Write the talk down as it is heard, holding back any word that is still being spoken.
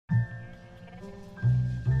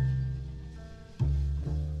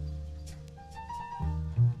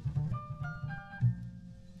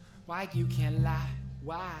Why you can't lie?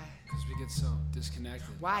 Why? Cause we get so disconnected.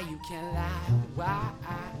 Why you can't lie? Why?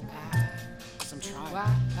 Cause I'm trying.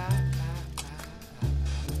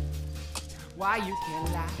 Why you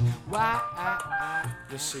can't lie? Why?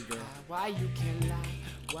 This shit, girl. Why you can't lie?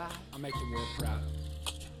 Why? I'll make the world proud.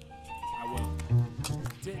 I will.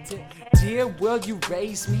 Dear world, you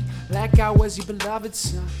raised me like I was your beloved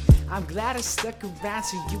son. I'm glad I stuck around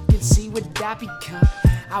so you can see what I become.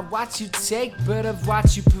 I watch you take, but I've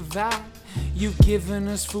watched you provide. You've given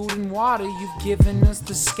us food and water, you've given us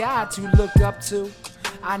the sky to look up to.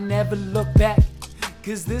 I never look back,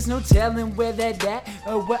 cause there's no telling where that at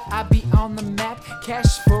or where I be on the map.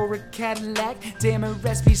 Cash for a Cadillac, damn her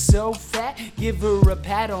rest be so fat. Give her a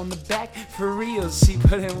pat on the back, for real she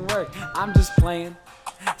put in work. I'm just playing,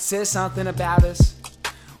 says something about us.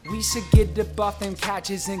 We should get up off them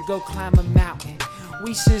couches and go climb a mountain.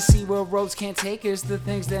 We should see where roads can't take us, the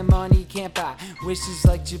things that money can't buy. Wishes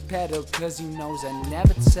like Geppetto, cause he knows I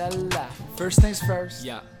never tell a lie. First things first,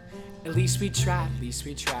 Yeah. at least we tried.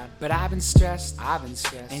 But I've been stressed,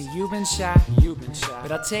 and you've been shy,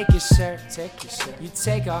 But I'll take your shirt, You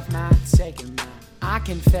take off mine, I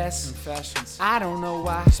confess, Confessions. I don't know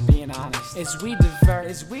why. Just being honest. As we divide,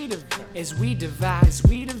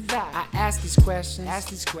 I ask these questions,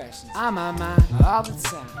 on my mind all the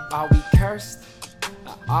time. Are we cursed?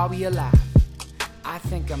 Or are we alive? I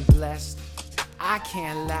think I'm blessed. I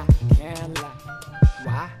can't lie.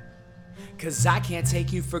 Why? Cause I can't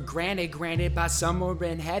take you for granted by somewhere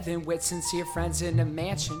in heaven with sincere friends in a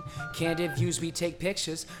mansion. Candid views, we take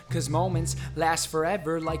pictures, cause moments last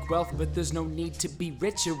forever like wealth, but there's no need to be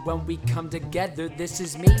richer when we come together. This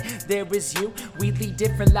is me, there is you, we lead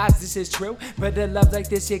different lives, this is true, but a love like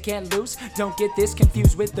this you can't lose. Don't get this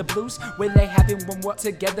confused with the blues, where they happen when we're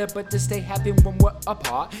together, but to stay happy when we're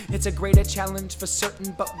apart. It's a greater challenge for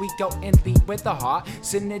certain, but we go and lead with the heart.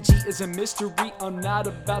 Synergy is a mystery I'm not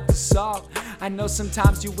about to solve. I know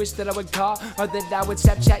sometimes you wish that I would call, or that I would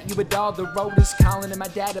Snapchat you with all. The road is calling and my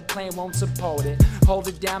data plan won't support it. Hold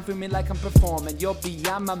it down for me like I'm performing. You'll be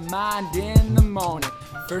on my mind in the morning.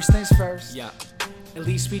 First things first, Yeah. at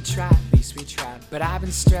least we tried. But I've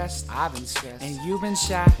been stressed, and you've been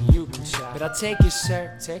shy, But I'll take your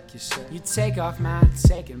shirt, You take off mine,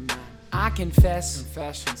 I confess,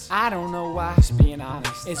 Confessions. I don't know why. Just being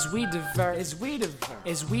honest. As we divide,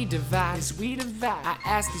 I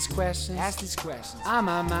ask these questions, on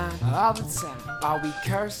my mind all the time. Are we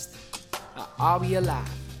cursed? Or are we alive?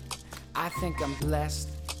 I think I'm blessed.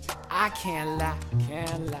 I can't lie.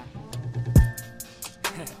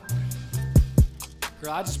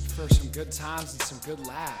 Girl, I just prefer some good times and some good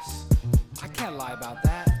laughs. I can't lie about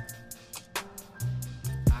that.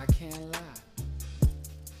 I can't lie.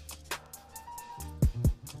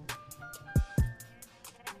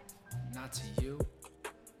 Not to you,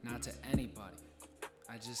 not to anybody.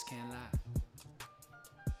 I just can't lie.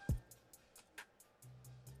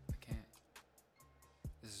 I can't.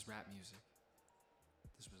 This is rap music.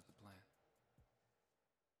 This was